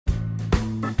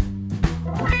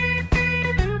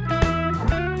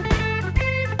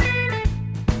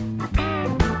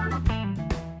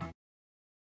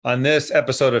On this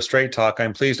episode of Straight Talk,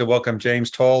 I'm pleased to welcome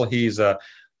James Tole. He's a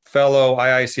fellow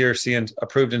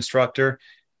IICRC-Approved Instructor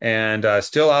and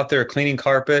still out there cleaning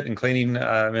carpet and cleaning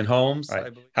in homes.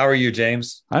 Right. How are you,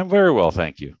 James? I'm very well,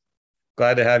 thank you.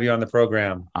 Glad to have you on the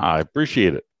program. I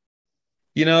appreciate it.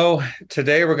 You know,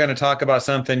 today we're going to talk about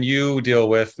something you deal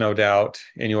with, no doubt,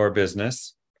 in your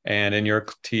business and in your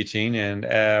teaching and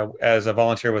as a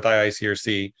volunteer with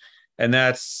IICRC, and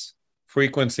that's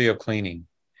frequency of cleaning.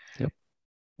 Yep.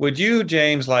 Would you,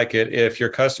 James, like it if your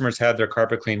customers had their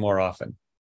carpet cleaned more often?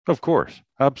 Of course,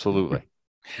 absolutely.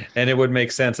 And it would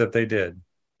make sense if they did.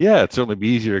 Yeah, it'd certainly be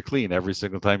easier to clean every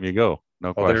single time you go.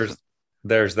 No question.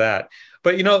 There's that.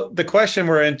 But, you know, the question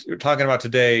we're talking about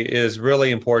today is really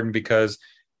important because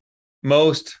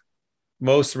most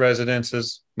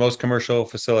residences, most commercial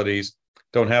facilities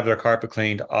don't have their carpet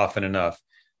cleaned often enough.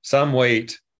 Some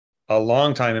wait a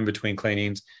long time in between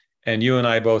cleanings. And you and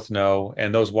I both know,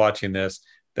 and those watching this,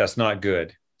 that's not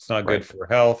good. It's not good for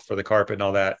health, for the carpet and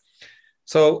all that.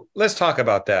 So let's talk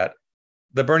about that.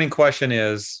 The burning question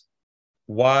is,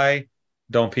 why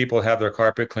don't people have their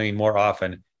carpet cleaned more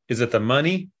often? Is it the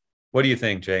money? What do you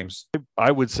think, James?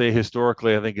 I would say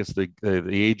historically, I think it's the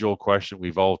age-old question.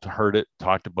 We've all heard it,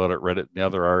 talked about it, read it in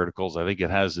other articles. I think it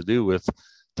has to do with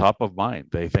top of mind.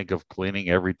 They think of cleaning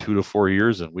every 2 to 4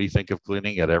 years, and we think of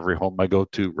cleaning at every home I go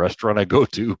to, restaurant I go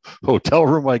to, hotel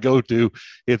room I go to.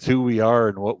 It's who we are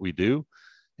and what we do.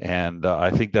 And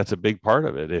I think that's a big part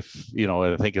of it.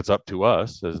 I think it's up to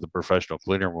us as the professional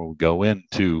cleaner when we go in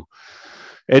to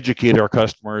educate our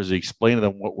customers, explain to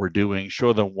them what we're doing,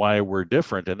 show them why we're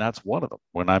different. And that's one of them.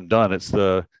 When I'm done, it's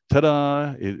the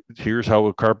ta-da, here's how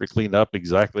a carpet cleaned up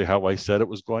exactly how I said it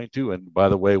was going to. And by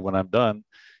the way, when I'm done,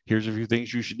 here's a few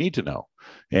things you should need to know.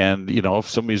 And, if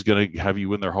somebody's going to have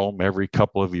you in their home every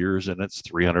couple of years and it's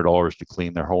 $300 to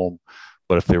clean their home,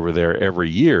 but if they were there every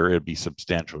year, it'd be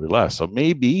substantially less. So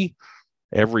maybe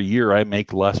every year I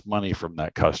make less money from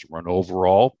that customer, and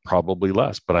overall probably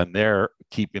less, but I'm there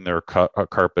keeping their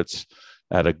carpets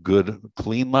at a good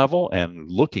clean level and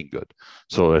looking good.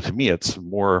 So to me, it's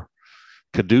more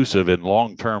conducive and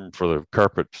long-term for the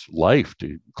carpet's life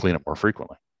to clean it more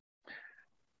frequently.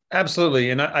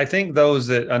 Absolutely. And I think those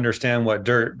that understand what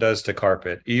dirt does to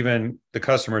carpet, even the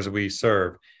customers that we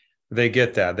serve, they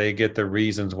get that. They get the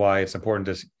reasons why it's important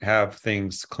to have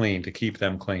things clean, to keep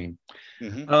them clean.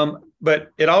 Mm-hmm.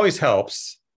 But it always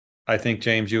helps, I think,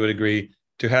 James, you would agree,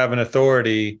 to have an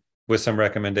authority with some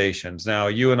recommendations. Now,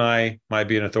 you and I might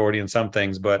be an authority in some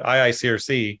things, but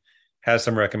IICRC has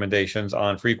some recommendations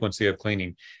on frequency of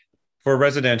cleaning for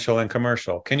residential and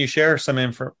commercial. Can you share some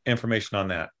information on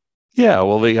that? Yeah,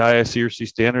 well, the IICRC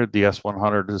standard, the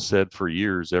S100, has said for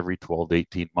years, every 12 to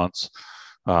 18 months,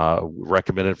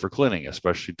 recommended for cleaning,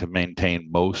 especially to maintain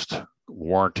most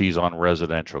warranties on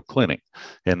residential cleaning.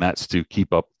 And that's to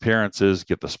keep up appearances,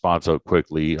 get the spots out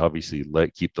quickly, obviously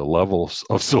keep the level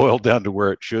of soil down to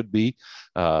where it should be,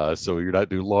 so you're not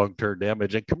doing long-term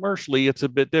damage. And commercially, it's a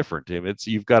bit different.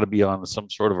 You've got to be on some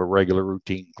sort of a regular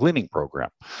routine cleaning program.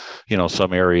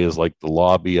 Some areas like the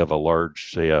lobby of a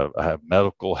large, say, a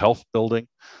medical health building,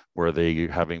 where they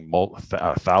having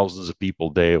thousands of people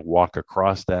a day walk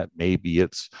across that. Maybe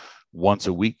it's once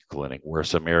a week cleaning, where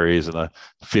some areas in the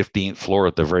 15th floor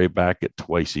at the very back get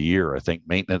twice a year. I think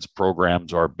maintenance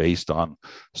programs are based on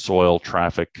soil,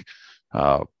 traffic,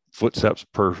 footsteps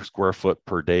per square foot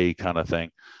per day kind of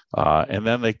thing. And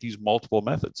then they use multiple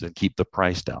methods and keep the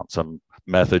price down. Some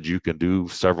methods you can do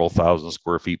several thousand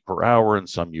square feet per hour, and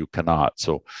some you cannot.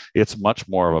 So it's much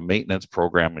more of a maintenance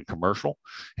program in commercial.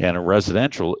 And in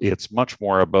residential, it's much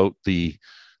more about the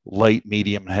light,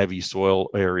 medium, heavy soil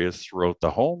areas throughout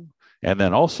the home, and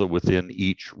then also within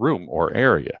each room or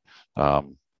area.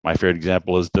 My favorite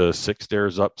example is the 6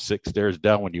 stairs up, 6 stairs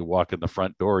down. When you walk in the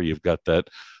front door, you've got that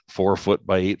 4 foot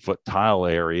by 8 foot tile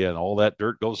area, and all that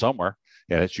dirt goes somewhere.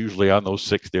 And it's usually on those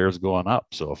 6 stairs going up.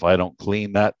 So if I don't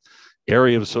clean that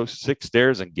area of 6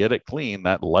 stairs and get it clean,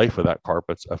 that life of that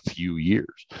carpet's a few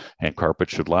years, and carpet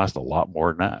should last a lot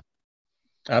more than that.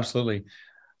 Absolutely.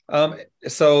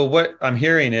 So what I'm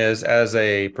hearing is, as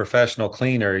a professional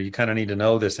cleaner, you kind of need to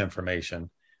know this information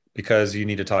because you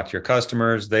need to talk to your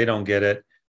customers. They don't get it,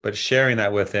 but sharing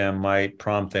that with them might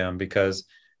prompt them, because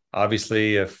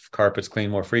obviously if carpet's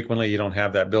cleaned more frequently, you don't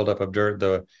have that buildup of dirt,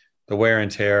 the wear and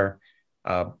tear.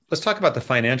 Let's talk about the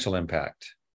financial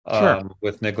impact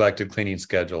with neglected cleaning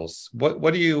schedules.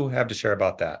 What do you have to share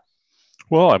about that?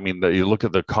 Well, I mean, you look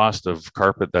at the cost of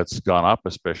carpet that's gone up,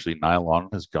 especially nylon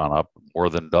has gone up more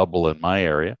than double in my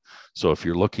area. So if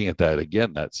you're looking at that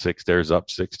again, that 6 stairs up,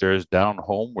 6 stairs down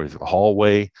home with a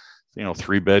hallway,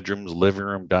 three bedrooms, living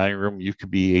room, dining room, you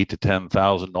could be $8,000 to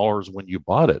 $10,000 when you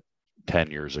bought it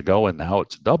 10 years ago, and now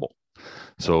it's double.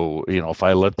 So, if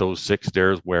I let those 6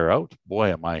 stairs wear out,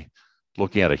 boy, am I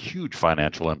looking at a huge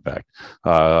financial impact.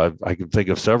 I can think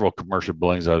of several commercial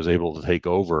buildings I was able to take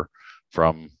over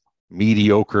from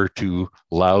mediocre to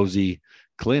lousy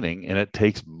cleaning, and it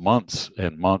takes months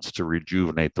and months to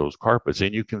rejuvenate those carpets.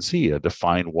 And you can see a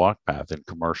defined walk path in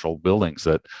commercial buildings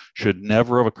that should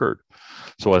never have occurred.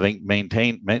 So I think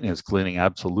maintenance cleaning,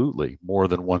 absolutely, more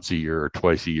than once a year or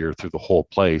twice a year through the whole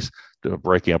place,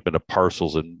 breaking up into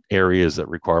parcels and areas that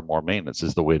require more maintenance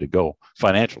is the way to go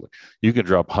financially. You can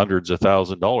drop hundreds of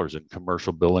 $1,000s in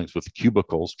commercial buildings with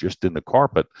cubicles just in the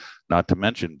carpet, not to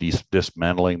mention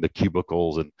dismantling the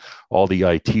cubicles and all the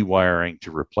IT wiring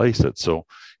to replace it. So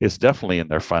it's definitely in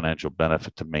their financial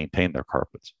benefit to maintain their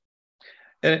carpets.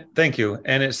 Thank you.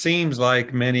 And it seems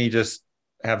like many just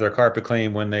have their carpet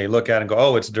cleaned when they look at it and go,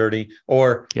 oh, it's dirty.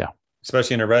 Or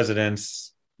especially in a residence,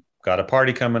 got a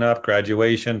party coming up,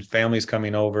 graduation, family's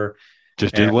coming over.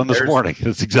 Just did one this morning.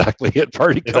 That's exactly it.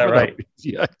 Party coming up. Right?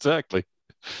 Yeah, exactly.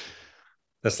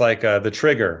 That's like the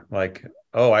trigger. Like,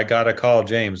 oh, I got to call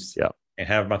James and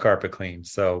have my carpet cleaned.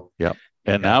 So,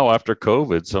 And now after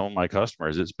COVID, some of my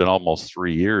customers, it's been almost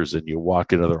 3 years, and you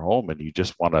walk into their home and you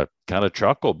just want to kind of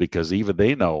chuckle because even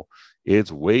they know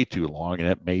it's way too long and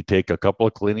it may take a couple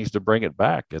of cleanings to bring it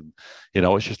back. And,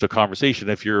 it's just a conversation.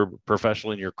 If you're a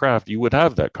professional in your craft, you would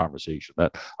have that conversation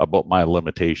about my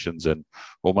limitations and,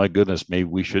 oh my goodness, maybe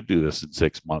we should do this in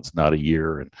 6 months, not a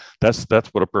year. And that's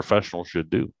what a professional should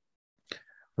do.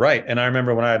 Right. And I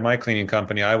remember when I had my cleaning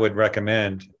company, I would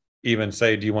recommend even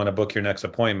say, do you want to book your next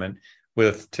appointment?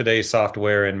 With today's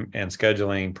software and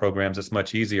scheduling programs, it's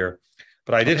much easier.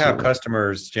 But I did have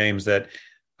customers, James, that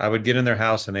I would get in their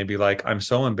house and they'd be like, I'm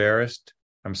so embarrassed.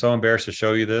 I'm so embarrassed to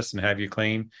show you this and have you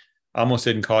clean. I almost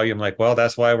didn't call you. I'm like, well,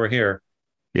 that's why we're here.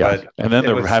 Yeah. But and then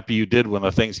they're happy you did when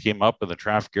the things came up and the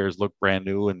traffic areas look brand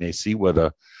new and they see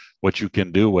what you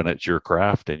can do when it's your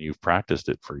craft and you've practiced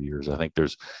it for years. I think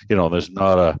there's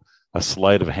not a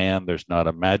sleight of hand. There's not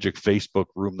a magic Facebook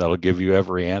room that'll give you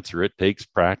every answer. It takes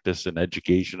practice and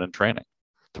education and training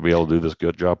to be able to do this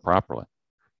good job properly.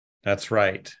 That's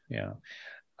right. Yeah.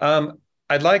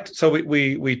 So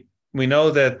we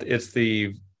know that it's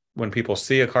when people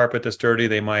see a carpet that's dirty,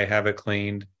 they might have it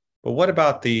cleaned. But what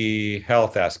about the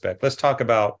health aspect? Let's talk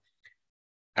about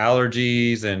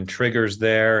allergies and triggers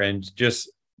there and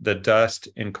just the dust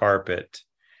in carpet.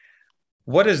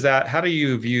 What is that? How do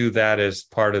you view that as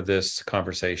part of this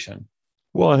conversation?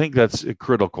 Well, I think that's a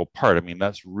critical part. I mean,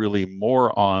 that's really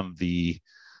more on the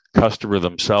customer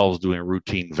themselves doing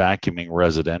routine vacuuming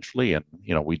residentially.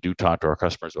 And, we do talk to our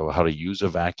customers about how to use a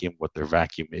vacuum, what their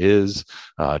vacuum is.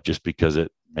 Just because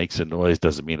it makes a noise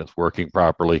doesn't mean it's working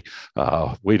properly.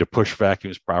 Way to push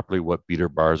vacuums properly, what beater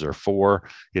bars are for.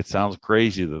 It sounds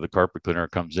crazy that the carpet cleaner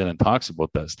comes in and talks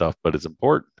about that stuff, but it's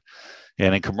important.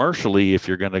 And in commercially, if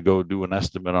you're going to go do an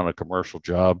estimate on a commercial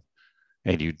job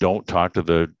and you don't talk to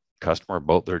the customer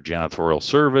about their janitorial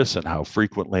service and how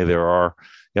frequently there are,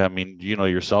 I mean,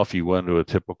 yourself, you went to a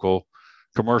typical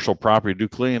commercial property, do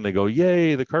cleaning, they go,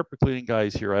 yay, the carpet cleaning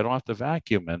guy's here. I don't have to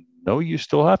vacuum. And no, you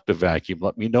still have to vacuum.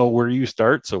 Let me know where you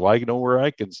start so I know where I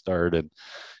can start. And,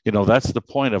 that's the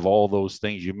point of all those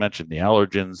things you mentioned, the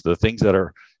allergens, the things that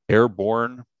are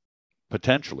airborne.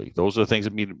 Potentially, those are the things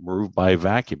that need removed by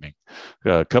vacuuming.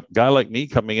 A guy like me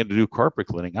coming in to do carpet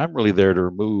cleaning, I'm really there to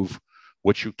remove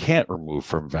what you can't remove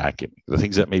from vacuuming, the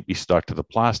things that may be stuck to the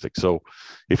plastic. So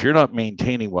if you're not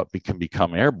maintaining what can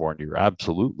become airborne, you're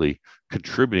absolutely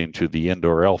contributing to the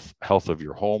indoor health of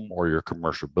your home or your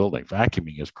commercial building.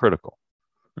 Vacuuming is critical.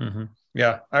 Mm-hmm.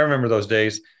 Yeah, I remember those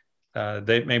days.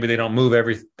 They don't move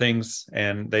everything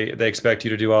and they expect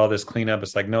you to do all this cleanup.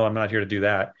 It's like, no, I'm not here to do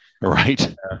that.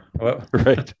 Right.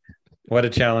 Right. What a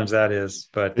challenge that is.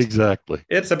 But exactly.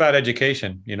 It's about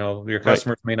education. Your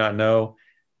customers may not know.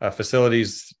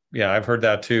 Facilities. Yeah, I've heard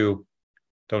that too.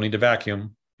 Don't need to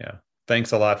vacuum. Yeah.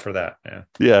 Thanks a lot for that.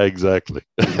 Yeah, exactly.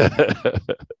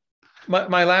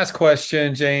 My last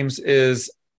question, James,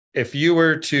 is if you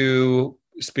were to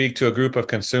speak to a group of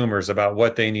consumers about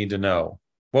what they need to know,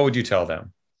 what would you tell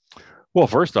them? Well,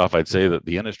 first off, I'd say that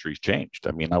the industry's changed.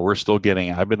 I mean, we're still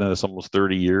I've been in this almost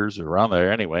 30 years around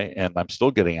there anyway, and I'm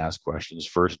still getting asked questions.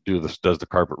 First, does the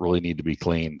carpet really need to be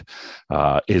cleaned?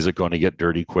 Is it going to get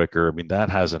dirty quicker? I mean, that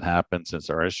hasn't happened since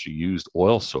our industry used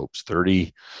oil soaps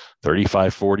 30,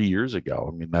 35, 40 years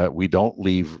ago. I mean, we don't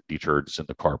leave detergents in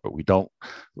the carpet. We don't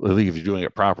leave you doing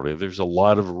it properly. There's a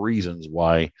lot of reasons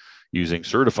why using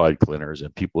certified cleaners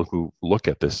and people who look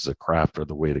at this as a craft are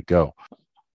the way to go.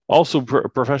 Also,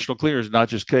 professional cleaners, not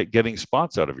just getting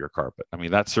spots out of your carpet. I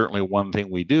mean, that's certainly one thing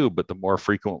we do, but the more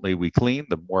frequently we clean,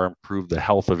 the more improved the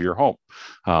health of your home.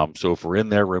 So if we're in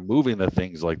there removing the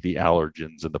things like the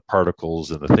allergens and the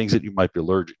particles and the things that you might be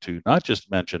allergic to, not just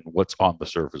mention what's on the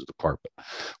surface of the carpet,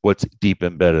 what's deep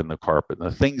embedded in the carpet, and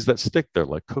the things that stick there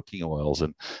like cooking oils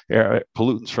and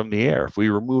pollutants from the air. If we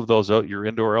remove those out, your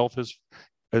indoor health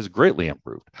has greatly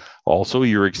improved. Also,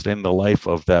 you're extending the life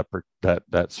of that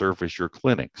surface you're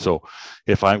cleaning. So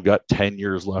if I've got 10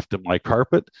 years left in my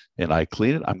carpet and I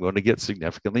clean it, I'm going to get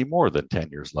significantly more than 10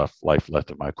 years life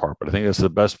left in my carpet. I think that's the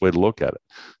best way to look at it.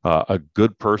 A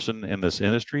good person in this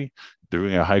industry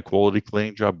doing a high quality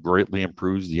cleaning job greatly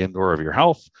improves the indoor of your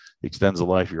health, extends the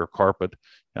life of your carpet.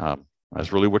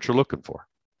 That's really what you're looking for.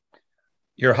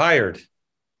 You're hired.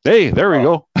 Hey, there we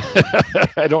go.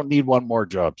 I don't need one more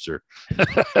job, sir.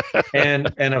 and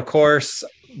of course,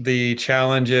 the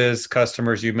challenges,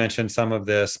 customers, you mentioned some of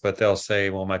this, but they'll say,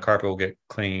 well, my carpet will get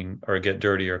clean or get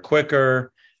dirtier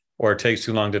quicker, or it takes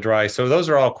too long to dry. So those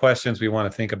are all questions we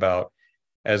want to think about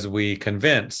as we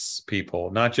convince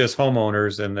people, not just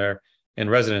homeowners in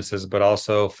residences, but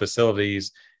also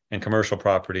facilities and commercial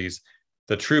properties,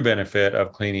 the true benefit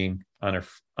of cleaning on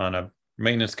a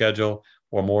maintenance schedule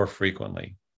or more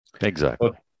frequently. Exactly.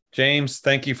 Well, James,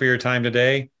 thank you for your time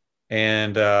today.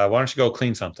 And why don't you go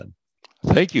clean something?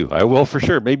 Thank you. I will for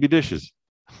sure. Maybe dishes.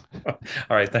 All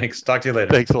right. Thanks. Talk to you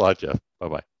later. Thanks a lot, Jeff.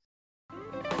 Bye-bye.